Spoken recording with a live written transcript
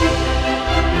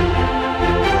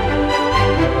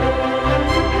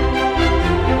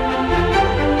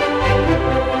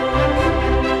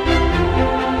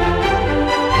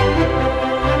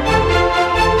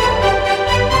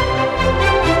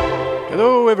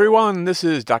everyone, this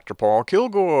is Dr. Paul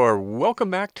Kilgore.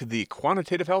 Welcome back to the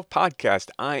Quantitative Health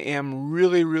Podcast. I am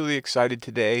really excited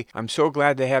today. I'm so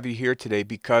glad to have you here today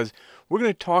because we're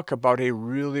going to talk about a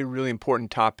really important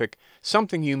topic,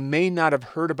 something you may not have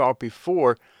heard about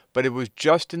before, but it was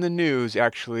just in the news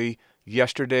actually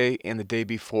yesterday and the day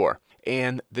before.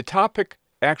 And the topic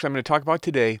actually I'm going to talk about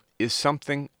today is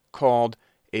something called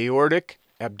aortic,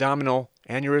 abdominal,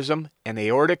 aneurysm, and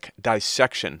aortic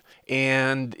dissection.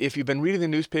 And if you've been reading the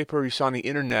newspaper or you saw on the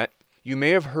internet, you may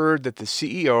have heard that the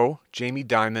CEO, Jamie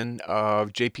Dimon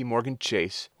of JP Morgan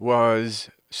Chase, was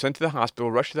sent to the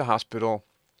hospital, rushed to the hospital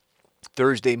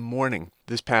Thursday morning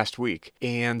this past week.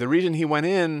 And the reason he went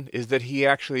in is that he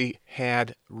actually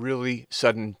had really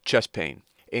sudden chest pain.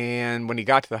 And when he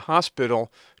got to the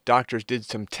hospital, doctors did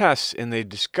some tests and they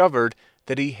discovered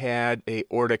that he had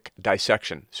aortic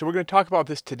dissection. So we're going to talk about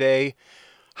this today,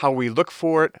 how we look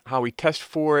for it, how we test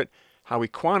for it, how we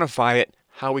quantify it,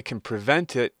 how we can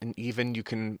prevent it, and even you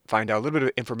can find out a little bit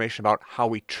of information about how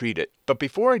we treat it. But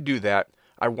before I do that,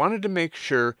 I wanted to make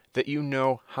sure that you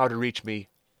know how to reach me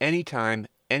anytime,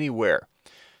 anywhere.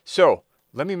 So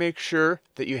let me make sure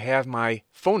that you have my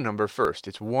phone number first.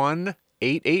 It's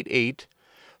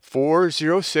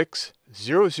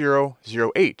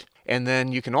 1-888-406-0008. And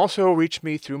then you can also reach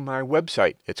me through my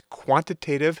website. It's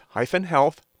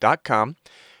quantitative-health.com,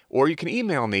 or you can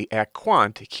email me at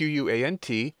quant,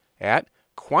 Q-U-A-N-T, at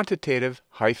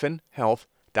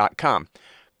quantitative-health.com.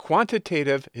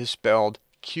 Quantitative is spelled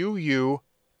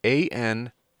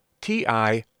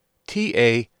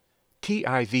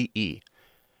Q-U-A-N-T-I-T-A-T-I-V-E,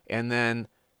 and then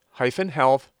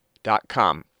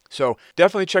 -health.com. So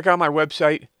definitely check out my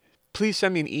website. Please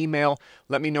send me an email.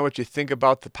 Let me know what you think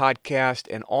about the podcast,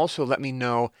 and also let me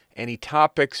know any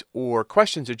topics or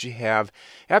questions that you have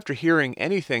after hearing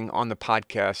anything on the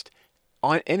podcast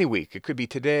on any week. It could be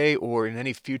today or in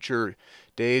any future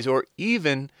days, or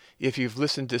even if you've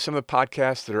listened to some of the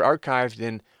podcasts that are archived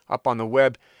and up on the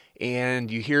web and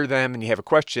you hear them and you have a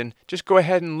question, just go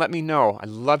ahead and let me know. I'd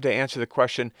love to answer the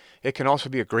question. It can also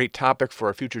be a great topic for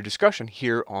a future discussion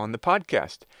here on the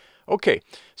podcast. Okay,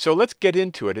 so let's get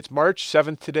into it. It's March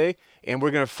 7th today, and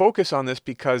we're going to focus on this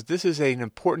because this is an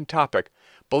important topic.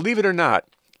 Believe it or not,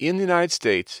 in the United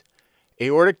States,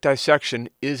 aortic dissection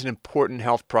is an important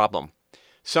health problem.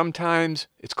 Sometimes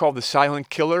it's called the silent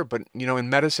killer, but in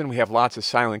medicine we have lots of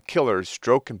silent killers.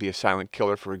 Stroke can be a silent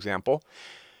killer, for example.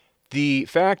 The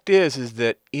fact is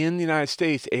that in the United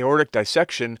States, aortic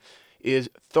dissection is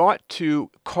thought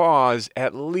to cause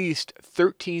at least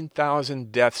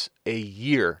 13,000 deaths a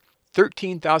year.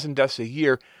 13,000 deaths a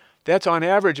year. That's on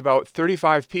average about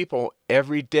 35 people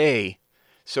every day.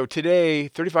 So today,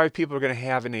 35 people are going to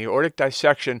have an aortic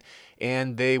dissection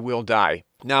and they will die.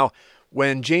 Now,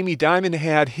 when Jamie Dimon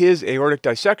had his aortic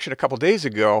dissection a couple days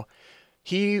ago,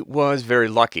 he was very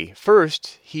lucky.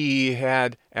 First, he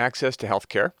had access to health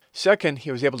care. Second,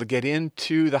 he was able to get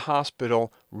into the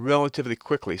hospital relatively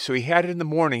quickly. So he had it in the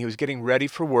morning. He was getting ready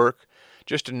for work,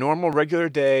 just a normal, regular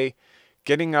day,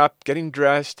 getting up, getting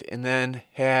dressed, and then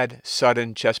had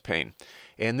sudden chest pain.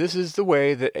 And this is the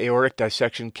way that aortic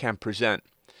dissection can present.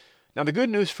 Now, the good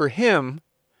news for him,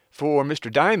 for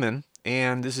Mr. Dimon,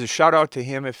 and this is a shout out to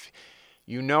him if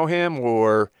you know him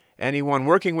or anyone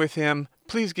working with him,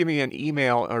 please give me an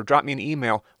email or drop me an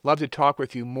email. Love to talk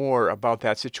with you more about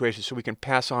that situation so we can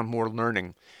pass on more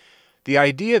learning. The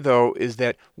idea, though, is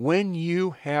that when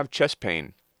you have chest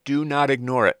pain, do not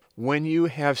ignore it. When you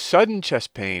have sudden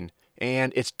chest pain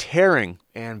and it's tearing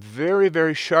and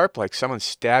very sharp, like someone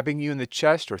stabbing you in the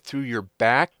chest or through your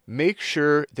back, make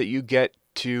sure that you get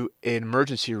to an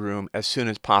emergency room as soon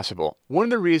as possible. One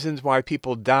of the reasons why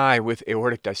people die with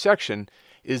aortic dissection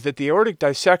is that the aortic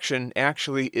dissection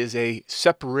actually is a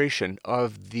separation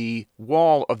of the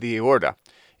wall of the aorta.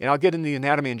 And I'll get into the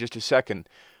anatomy in just a second.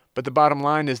 But the bottom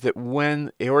line is that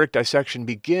when aortic dissection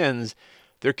begins,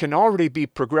 there can already be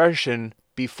progression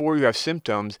before you have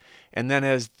symptoms. And then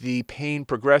as the pain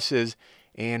progresses,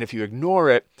 and if you ignore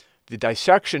it, the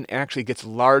dissection actually gets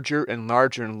larger and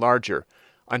larger and larger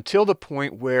until the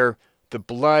point where the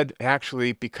blood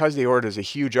actually, because the aorta is a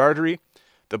huge artery,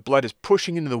 the blood is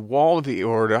pushing into the wall of the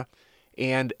aorta,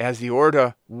 and as the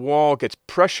aorta wall gets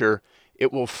pressure,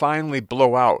 it will finally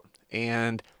blow out,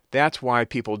 and that's why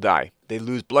people die. They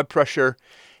lose blood pressure,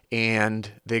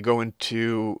 and they go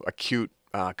into acute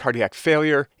cardiac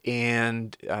failure,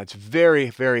 and it's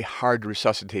very hard to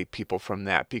resuscitate people from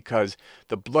that because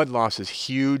the blood loss is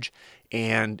huge,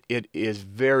 and it is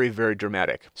very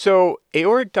dramatic. So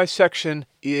aortic dissection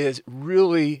is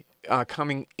really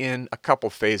coming in a couple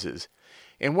phases.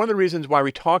 And one of the reasons why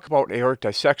we talk about aortic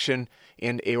dissection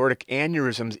and aortic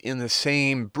aneurysms in the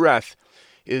same breath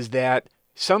is that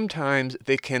sometimes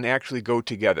they can actually go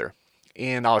together.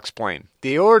 And I'll explain.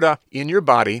 The aorta in your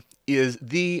body is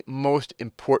the most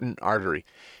important artery.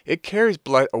 It carries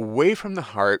blood away from the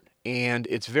heart, and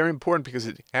it's very important because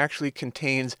it actually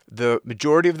contains the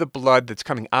majority of the blood that's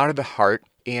coming out of the heart,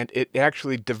 and it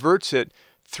actually diverts it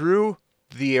through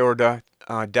the aorta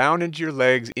down into your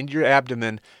legs, into your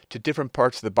abdomen, to different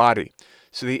parts of the body.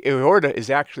 So the aorta is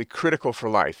actually critical for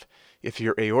life. If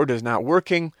your aorta is not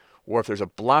working, or if there's a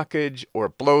blockage or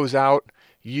it blows out,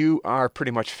 you are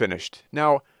pretty much finished.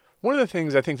 Now, one of the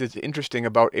things I think that's interesting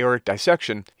about aortic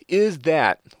dissection is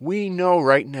that we know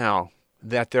right now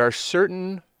that there are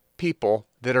certain people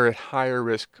that are at higher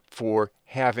risk for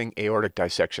having aortic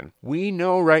dissection. We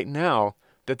know right now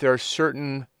that there are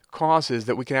certain causes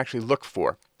that we can actually look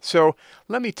for. So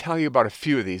let me tell you about a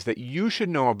few of these that you should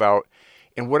know about.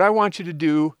 And what I want you to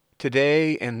do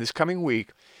today and this coming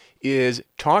week is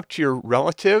talk to your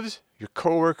relatives, your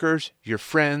coworkers, your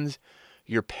friends,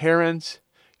 your parents,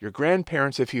 your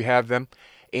grandparents if you have them,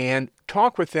 and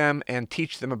talk with them and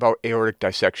teach them about aortic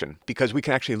dissection, because we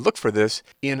can actually look for this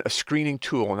in a screening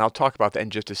tool, and I'll talk about that in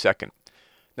just a second.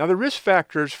 Now, the risk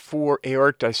factors for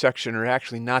aortic dissection are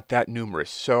actually not that numerous.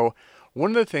 So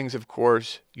one of the things, of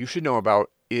course, you should know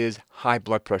about is high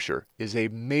blood pressure is a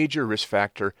major risk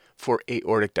factor for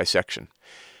aortic dissection.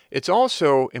 It's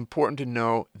also important to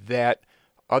know that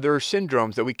other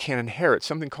syndromes that we can inherit,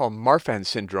 something called Marfan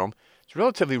syndrome, it's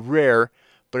relatively rare,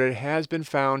 but it has been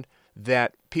found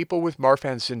that people with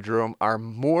Marfan syndrome are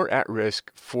more at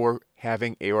risk for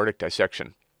having aortic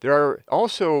dissection. There are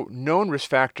also known risk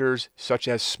factors such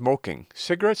as smoking.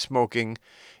 Cigarette smoking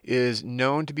is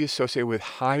known to be associated with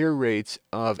higher rates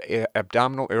of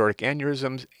abdominal aortic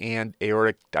aneurysms and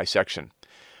aortic dissection.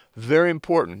 Very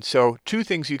important. So 2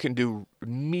 things you can do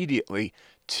immediately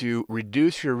to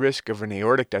reduce your risk of an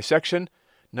aortic dissection.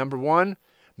 Number 1,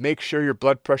 make sure your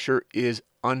blood pressure is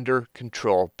under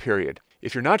control, period.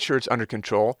 If you're not sure it's under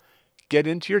control, get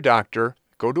into your doctor,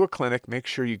 go to a clinic, make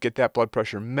sure you get that blood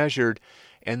pressure measured,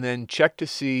 and then check to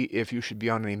see if you should be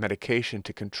on any medication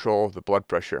to control the blood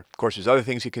pressure. Of course, there's other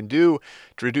things you can do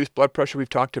to reduce blood pressure we've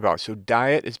talked about. So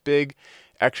diet is big,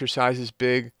 exercise is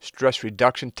big, stress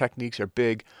reduction techniques are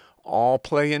big, all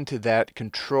play into that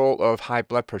control of high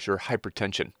blood pressure,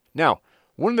 hypertension. Now,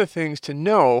 one of the things to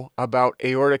know about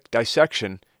aortic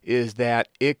dissection is that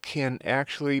it can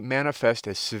actually manifest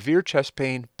as severe chest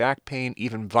pain, back pain,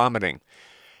 even vomiting.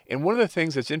 And one of the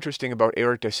things that's interesting about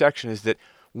aortic dissection is that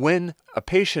when a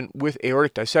patient with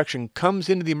aortic dissection comes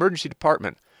into the emergency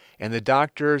department and the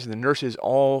doctors and the nurses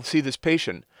all see this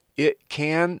patient, it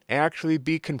can actually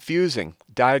be confusing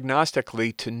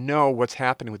diagnostically to know what's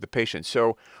happening with the patient.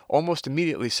 So almost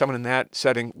immediately someone in that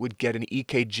setting would get an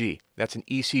EKG. That's an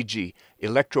ECG,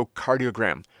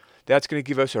 electrocardiogram. That's going to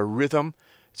give us a rhythm.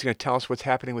 It's going to tell us what's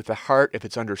happening with the heart, if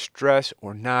it's under stress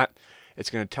or not. It's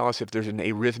going to tell us if there's an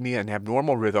arrhythmia, an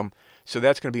abnormal rhythm. So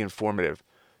that's going to be informative.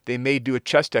 They may do a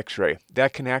chest x-ray.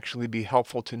 That can actually be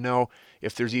helpful to know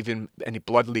if there's even any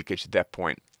blood leakage at that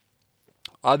point.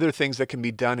 Other things that can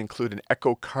be done include an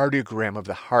echocardiogram of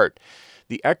the heart.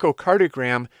 The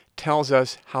echocardiogram tells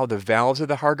us how the valves of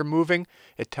the heart are moving.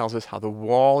 It tells us how the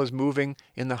wall is moving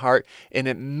in the heart. And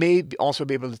it may also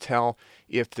be able to tell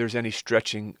if there's any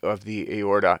stretching of the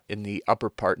aorta in the upper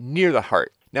part near the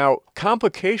heart. Now,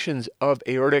 complications of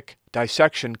aortic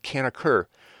dissection can occur.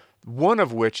 One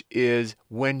of which is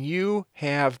when you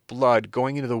have blood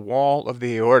going into the wall of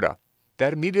the aorta.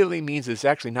 That immediately means it's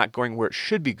actually not going where it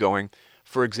should be going,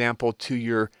 for example, to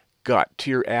your gut, to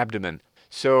your abdomen.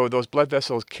 So those blood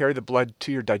vessels carry the blood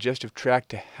to your digestive tract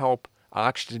to help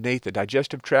oxygenate the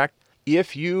digestive tract.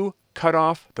 If you cut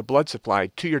off the blood supply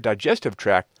to your digestive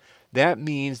tract, that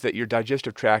means that your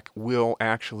digestive tract will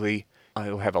actually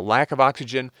it'll have a lack of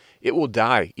oxygen. It will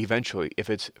die eventually if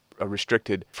it's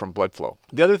restricted from blood flow.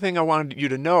 The other thing I wanted you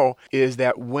to know is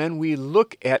that when we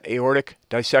look at aortic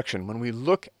dissection, when we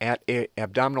look at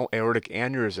abdominal aortic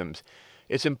aneurysms,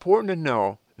 it's important to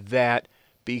know that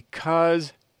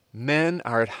because men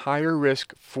are at higher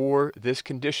risk for this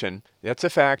condition, that's a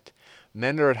fact,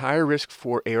 men are at higher risk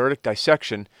for aortic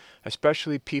dissection,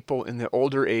 especially people in the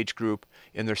older age group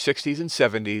in their 60s and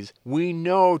 70s, we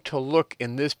know to look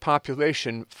in this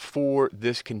population for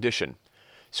this condition.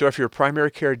 So if you're a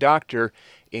primary care doctor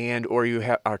or you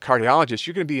are a cardiologist,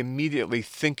 you're going to be immediately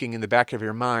thinking in the back of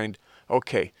your mind,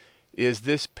 okay, is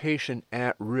this patient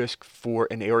at risk for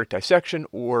an aortic dissection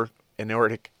or an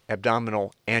aortic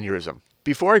abdominal aneurysm?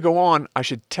 Before I go on, I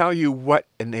should tell you what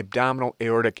an abdominal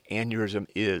aortic aneurysm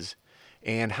is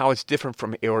and how it's different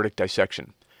from aortic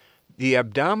dissection. The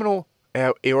abdominal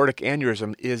aortic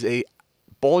aneurysm is a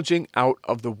bulging out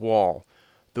of the wall.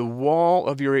 the wall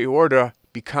of your aorta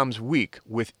becomes weak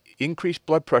with increased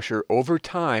blood pressure over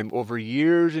time, over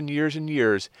years and years and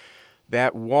years.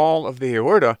 That wall of the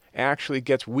aorta actually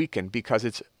gets weakened because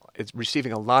it's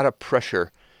receiving a lot of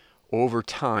pressure over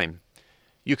time.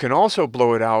 You can also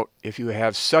blow it out if you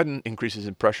have sudden increases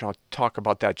in pressure. I'll talk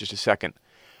about that in just a second.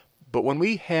 But when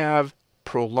we have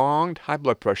prolonged high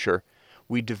blood pressure,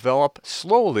 we develop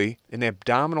slowly an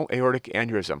abdominal aortic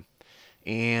aneurysm.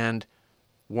 And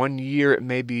 1 year it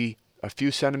may be a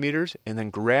few centimeters, and then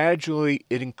gradually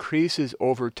it increases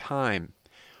over time.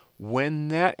 When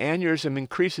that aneurysm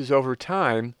increases over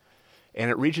time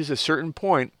and it reaches a certain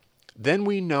point, then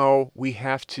we know we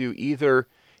have to either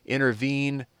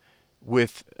intervene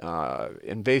with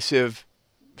invasive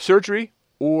surgery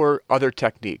or other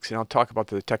techniques. And I'll talk about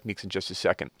the techniques in just a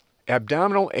second.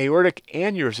 Abdominal aortic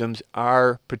aneurysms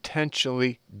are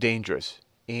potentially dangerous.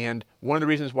 And one of the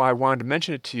reasons why I wanted to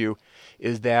mention it to you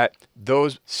is that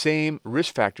those same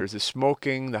risk factors, the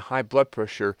smoking, the high blood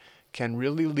pressure, can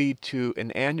really lead to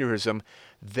an aneurysm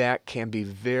that can be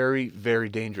very, very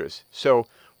dangerous. So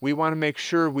we want to make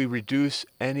sure we reduce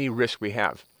any risk we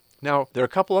have. Now, there are a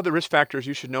couple other risk factors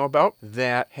you should know about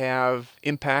that have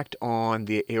impact on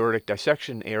the aortic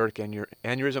dissection, aortic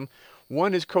aneurysm.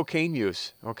 One is cocaine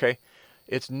use, okay?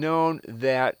 It's known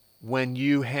that when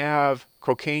you have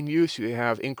cocaine use, you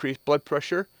have increased blood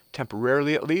pressure,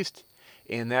 temporarily at least,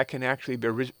 and that can actually be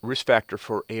a risk factor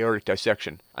for aortic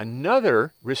dissection.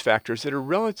 Another risk factors that are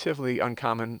relatively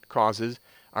uncommon causes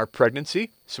are pregnancy.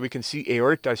 So we can see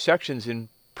aortic dissections in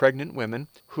pregnant women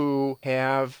who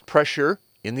have pressure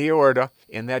in the aorta,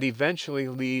 and that eventually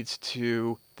leads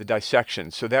to the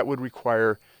dissection. So that would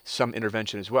require some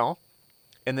intervention as well.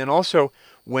 And then also,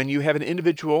 when you have an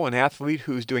individual, an athlete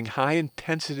who's doing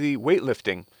high-intensity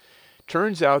weightlifting,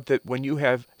 turns out that when you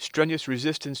have strenuous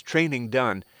resistance training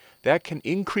done, that can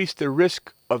increase the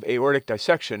risk of aortic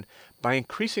dissection by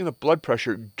increasing the blood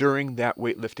pressure during that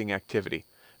weightlifting activity.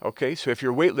 Okay, so if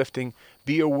you're weightlifting,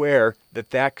 be aware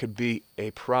that that could be a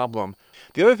problem.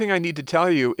 The other thing I need to tell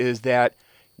you is that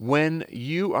when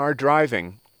you are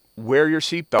driving, wear your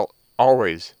seatbelt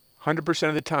always, 100%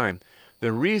 of the time.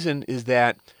 The reason is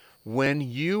that when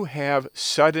you have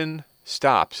sudden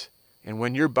stops and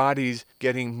when your body's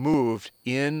getting moved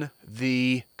in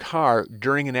the car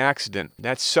during an accident,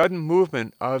 that sudden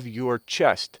movement of your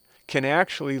chest can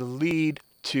actually lead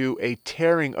to a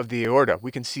tearing of the aorta.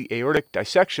 We can see aortic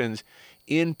dissections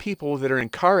in people that are in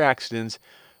car accidents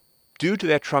due to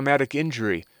that traumatic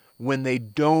injury when they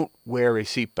don't wear a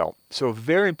seatbelt. So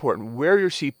very important, wear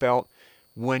your seatbelt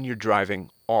when you're driving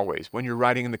always. When you're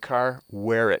riding in the car,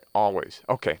 wear it always.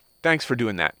 Okay, thanks for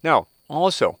doing that. Now,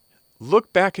 also,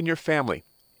 look back in your family.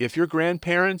 If your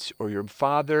grandparents or your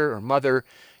father or mother,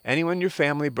 anyone in your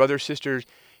family, brothers, sisters,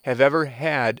 have ever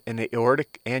had an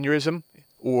aortic aneurysm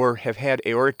or have had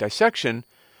aortic dissection,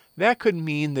 that could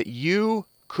mean that you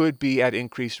could be at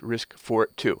increased risk for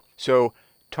it too. So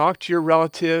talk to your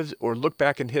relatives or look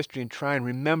back in history and try and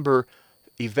remember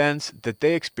events that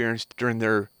they experienced during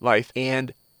their life,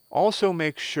 and also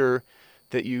make sure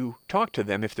that you talk to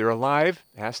them. If they're alive,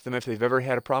 ask them if they've ever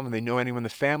had a problem. They know anyone in the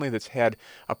family that's had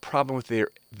a problem with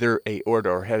their aorta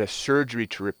or had a surgery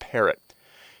to repair it.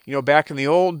 You know, back in the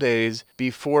old days,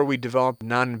 before we developed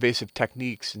non-invasive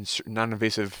techniques and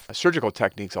non-invasive surgical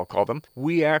techniques, I'll call them,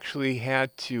 we actually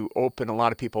had to open a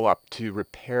lot of people up to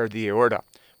repair the aorta.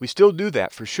 We still do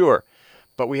that for sure,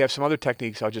 but we have some other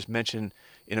techniques I'll just mention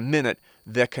in a minute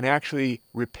that can actually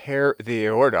repair the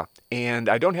aorta. And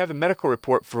I don't have the medical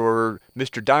report for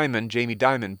Mr. Diamond, Jamie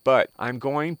Diamond, but I'm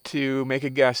going to make a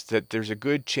guess that there's a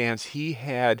good chance he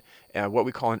had what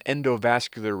we call an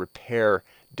endovascular repair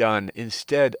done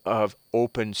instead of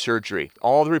open surgery.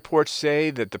 All the reports say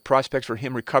that the prospects for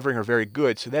him recovering are very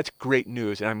good, so that's great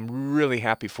news, and I'm really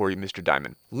happy for you, Mr.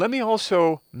 Diamond. Let me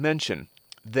also mention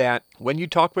that when you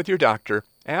talk with your doctor,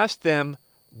 ask them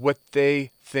what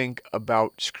they think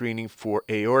about screening for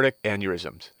aortic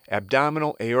aneurysms.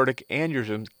 Abdominal aortic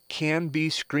aneurysms can be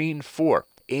screened for,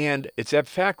 and it's in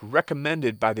fact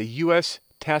recommended by the U.S.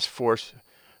 Task Force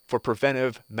for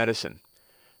Preventive Medicine.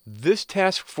 This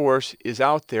task force is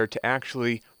out there to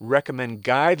actually recommend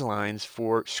guidelines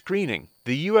for screening.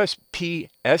 The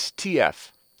USPSTF,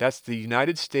 that's the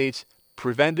United States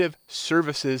Preventive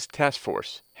Services Task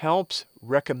Force, helps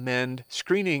recommend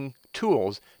screening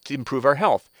tools to improve our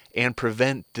health and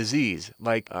prevent disease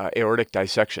like aortic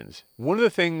dissections. One of the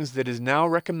things that is now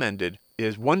recommended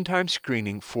is one-time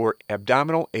screening for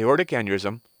abdominal aortic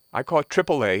aneurysm. I call it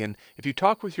AAA, and if you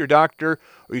talk with your doctor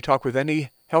or you talk with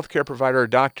any healthcare provider or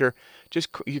doctor,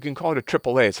 you can call it a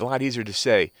AAA. It's a lot easier to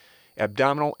say.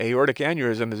 abdominal aortic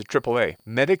aneurysm is a AAA.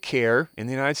 Medicare in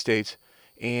the United States,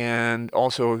 and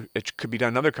also it could be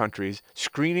done in other countries,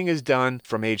 screening is done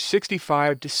from age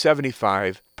 65 to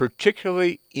 75,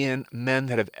 particularly in men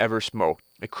that have ever smoked.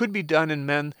 It could be done in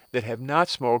men that have not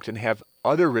smoked and have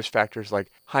other risk factors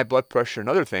like high blood pressure and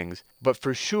other things, but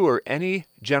for sure any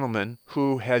gentleman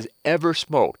who has ever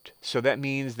smoked, so that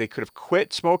means they could have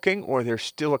quit smoking or they're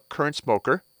still a current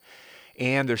smoker,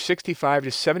 and they're 65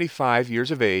 to 75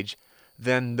 years of age,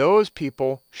 then those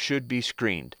people should be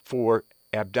screened for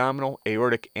abdominal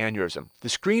aortic aneurysm. The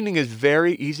screening is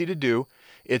very easy to do.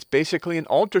 It's basically an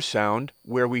ultrasound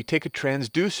where we take a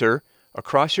transducer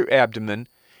across your abdomen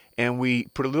and we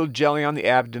put a little jelly on the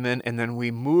abdomen, and then we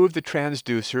move the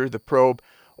transducer, the probe,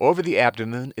 over the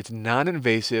abdomen. It's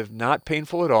non-invasive, not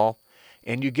painful at all,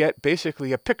 and you get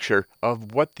basically a picture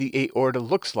of what the aorta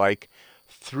looks like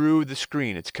through the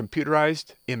screen. It's a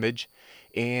computerized image,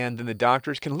 and then the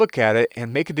doctors can look at it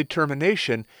and make a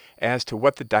determination as to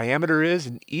what the diameter is,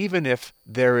 and even if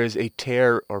there is a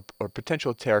tear or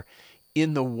potential tear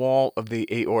in the wall of the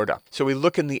aorta. So we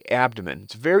look in the abdomen.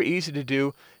 It's very easy to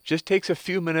do, just takes a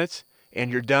few minutes and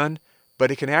you're done,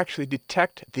 but it can actually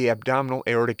detect the abdominal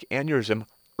aortic aneurysm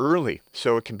early,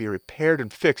 so it can be repaired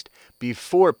and fixed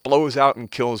before it blows out and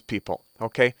kills people.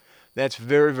 Okay? That's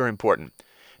very, very important.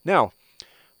 Now,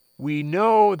 we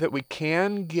know that we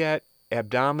can get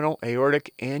abdominal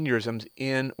aortic aneurysms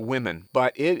in women,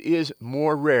 but it is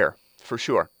more rare, for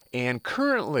sure. And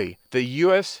currently, the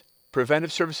U.S.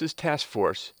 Preventive Services Task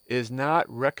Force is not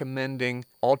recommending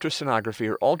ultrasonography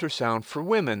or ultrasound for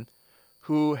women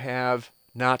who have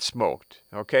not smoked,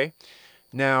 okay?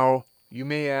 Now, you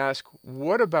may ask,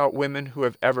 what about women who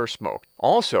have ever smoked?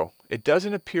 Also, it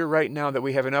doesn't appear right now that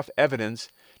we have enough evidence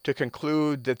to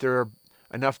conclude that there are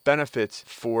enough benefits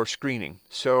for screening.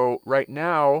 So right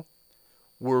now,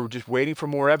 we're just waiting for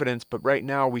more evidence, but right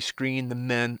now we screen the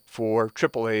men for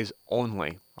AAAs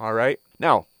only, all right?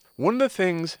 Now, one of the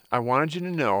things I wanted you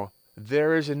to know,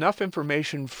 there is enough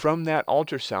information from that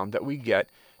ultrasound that we get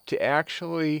to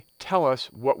actually tell us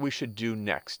what we should do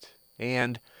next.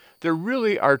 And there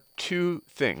really are two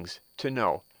things to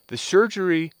know. The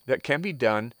surgery that can be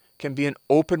done can be an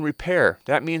open repair.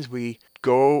 That means we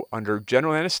go under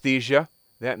general anesthesia.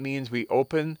 That means we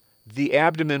open the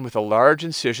abdomen with a large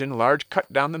incision, large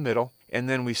cut down the middle, and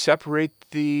then we separate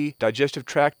the digestive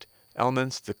tract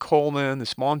elements, the colon, the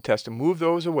small intestine, move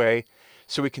those away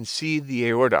so we can see the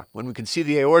aorta. When we can see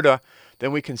the aorta,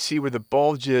 then we can see where the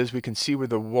bulge is, we can see where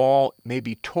the wall may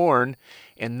be torn,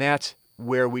 and that's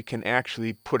where we can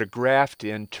actually put a graft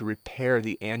in to repair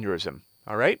the aneurysm.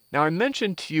 All right? Now, I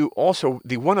mentioned to you also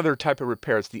the one other type of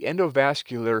repair. It's the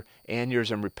endovascular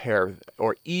aneurysm repair,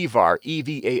 or EVAR,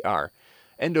 E-V-A-R.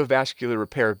 Endovascular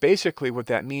repair. Basically, what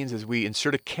that means is we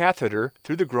insert a catheter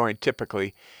through the groin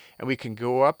typically, and we can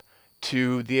go up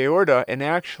to the aorta and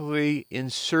actually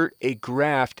insert a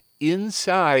graft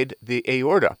inside the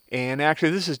aorta. And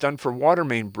actually this is done for water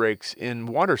main breaks in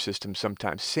water systems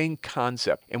sometimes. Same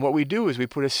concept. And what we do is we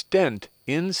put a stent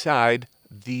inside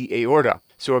the aorta.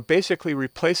 So it basically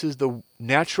replaces the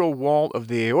natural wall of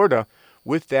the aorta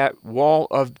with that wall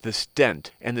of the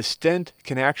stent. And the stent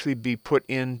can actually be put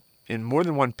in more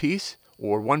than one piece,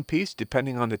 or one piece,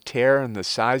 depending on the tear and the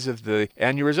size of the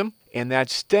aneurysm. And that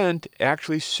stent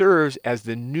actually serves as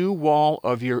the new wall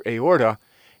of your aorta,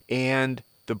 and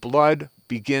the blood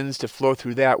begins to flow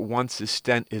through that once the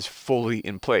stent is fully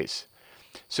in place.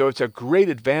 So it's a great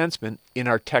advancement in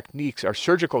our techniques, our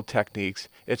surgical techniques.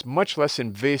 It's much less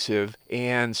invasive,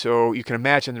 and so you can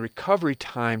imagine the recovery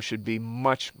time should be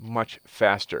much, much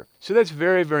faster. So that's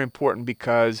very, very important,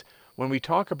 because when we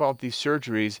talk about these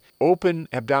surgeries, open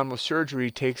abdominal surgery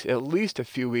takes at least a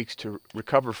few weeks to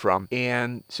recover from.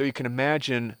 And so you can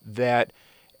imagine that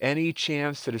any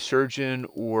chance that a surgeon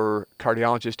or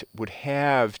cardiologist would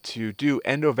have to do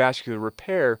endovascular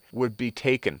repair would be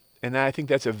taken. And I think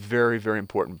that's a very, very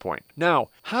important point. Now,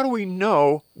 how do we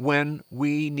know when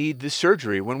we need this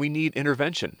surgery, when we need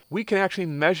intervention? We can actually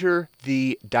measure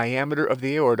the diameter of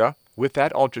the aorta with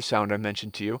that ultrasound I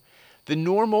mentioned to you. The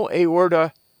normal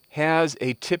aorta has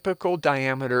a typical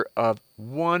diameter of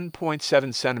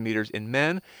 1.7 centimeters in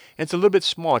men, and it's a little bit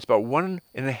small. It's about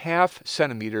 1.5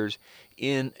 centimeters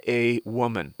in a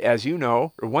woman. As you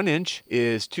know, 1 inch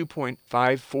is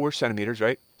 2.54 centimeters,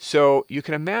 right? So you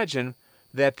can imagine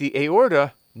that the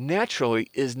aorta naturally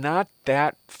is not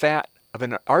that fat of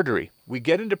an artery. We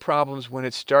get into problems when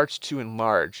it starts to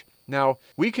enlarge. Now,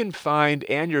 we can find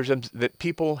aneurysms that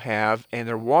people have, and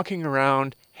they're walking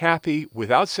around happy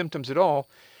without symptoms at all,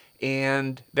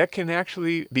 and that can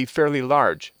actually be fairly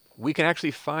large. We can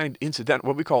actually find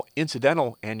what we call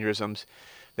incidental aneurysms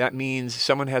That means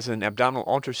someone has an abdominal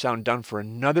ultrasound done for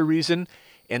another reason,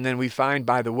 and then we find,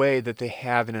 by the way, that they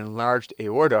have an enlarged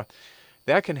aorta.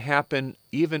 That can happen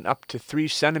even up to 3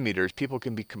 centimeters. People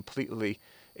can be completely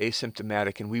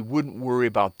asymptomatic, and we wouldn't worry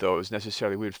about those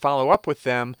necessarily. We would follow up with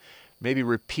them, maybe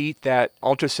repeat that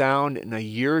ultrasound in a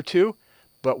year or two,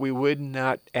 but we would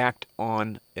not act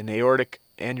on an aortic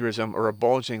aneurysm or a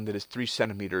bulging that is 3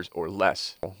 centimeters or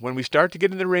less. When we start to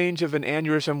get in the range of an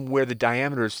aneurysm where the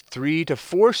diameter is 3 to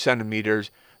 4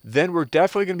 centimeters, then we're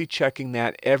definitely going to be checking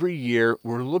that every year.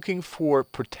 We're looking for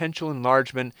potential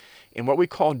enlargement and what we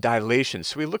call dilation.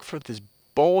 So we look for this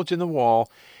bulge in the wall,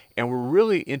 and we're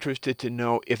really interested to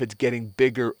know if it's getting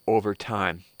bigger over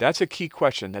time. That's a key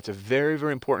question. That's a very,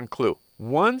 very important clue.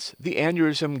 Once the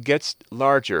aneurysm gets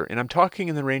larger, and I'm talking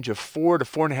in the range of 4 to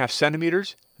 4.5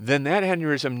 centimeters, then that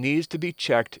aneurysm needs to be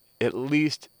checked at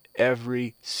least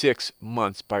every 6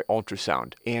 months by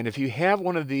ultrasound. And if you have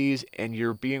one of these and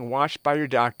you're being watched by your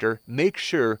doctor, make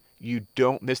sure you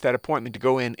don't miss that appointment to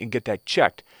go in and get that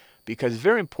checked, because it's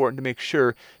very important to make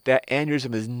sure that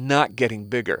aneurysm is not getting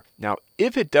bigger. Now,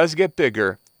 if it does get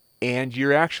bigger and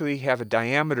you actually have a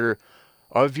diameter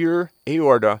of your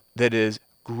aorta that is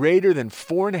greater than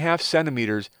 4.5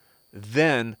 centimeters,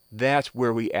 then that's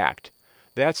where we act.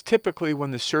 That's typically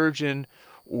when the surgeon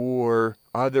or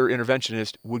other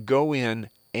interventionist would go in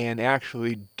and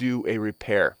actually do a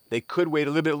repair. They could wait a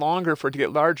little bit longer for it to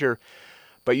get larger,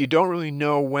 but you don't really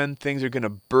know when things are going to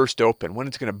burst open, when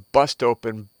it's going to bust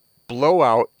open, blow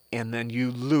out, and then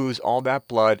you lose all that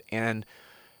blood, and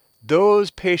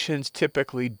those patients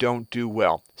typically don't do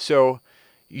well. So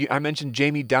I mentioned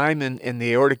Jamie Dimon in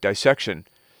the aortic dissection.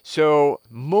 So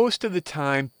most of the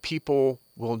time people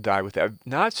will die with that.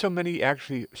 Not so many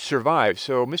actually survive.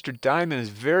 So Mr. Dimon is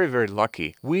very, very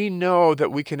lucky. We know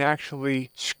that we can actually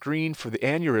screen for the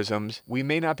aneurysms. We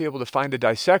may not be able to find a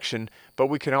dissection, but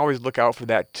we can always look out for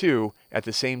that too at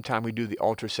the same time we do the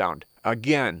ultrasound.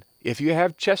 Again, if you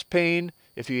have chest pain,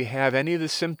 if you have any of the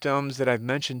symptoms that I've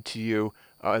mentioned to you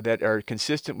that are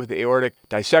consistent with the aortic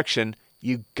dissection,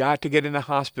 you got to get in the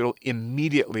hospital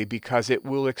immediately, because it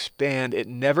will expand. It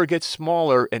never gets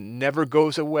smaller. It never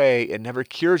goes away. It never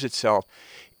cures itself.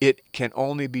 It can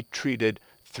only be treated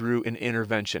through an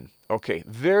intervention. Okay,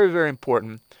 very, very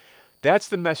important. That's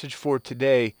the message for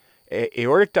today.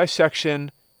 Aortic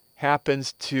dissection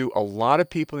happens to a lot of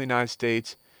people in the United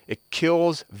States. It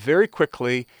kills very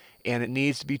quickly, and it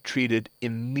needs to be treated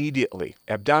immediately.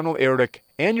 Abdominal aortic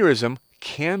aneurysm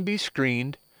can be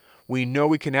screened. We know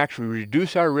we can actually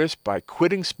reduce our risk by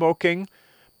quitting smoking,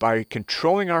 by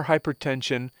controlling our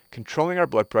hypertension, controlling our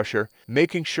blood pressure,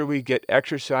 making sure we get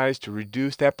exercise to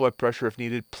reduce that blood pressure if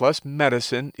needed, plus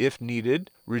medicine if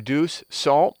needed. Reduce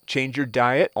salt, change your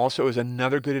diet, also is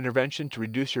another good intervention to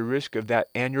reduce your risk of that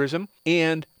aneurysm.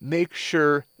 And make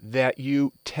sure that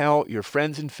you tell your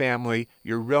friends and family,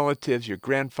 your relatives, your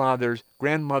grandfathers,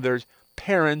 grandmothers,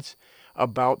 parents,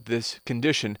 about this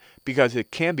condition, because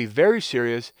it can be very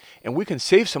serious, and we can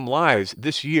save some lives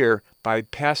this year by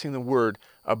passing the word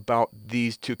about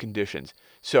these two conditions.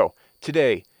 So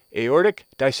today, aortic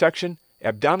dissection,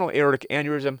 abdominal aortic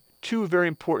aneurysm, two very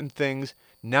important things.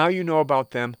 Now you know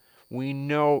about them. We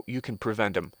know you can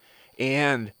prevent them.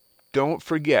 And don't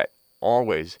forget,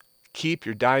 always keep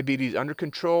your diabetes under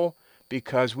control,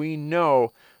 because we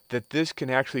know that this can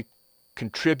actually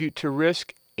contribute to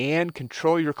risk and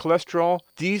control your cholesterol.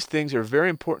 These things are very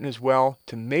important as well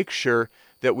to make sure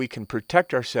that we can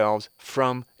protect ourselves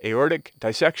from aortic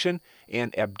dissection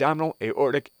and abdominal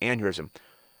aortic aneurysm.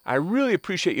 I really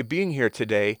appreciate you being here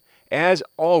today. As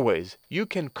always, you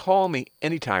can call me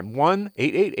anytime,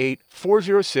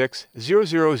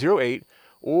 1-888-406-0008,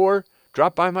 or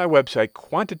drop by my website,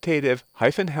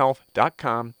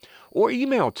 quantitative-health.com, or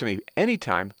email to me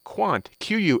anytime, quant,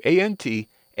 Q-U-A-N-T,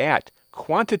 at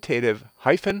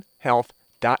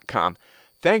quantitative-health.com.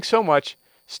 Thanks so much.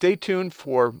 Stay tuned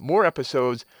for more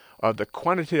episodes of the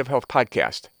Quantitative Health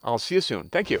Podcast. I'll see you soon.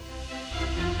 Thank you.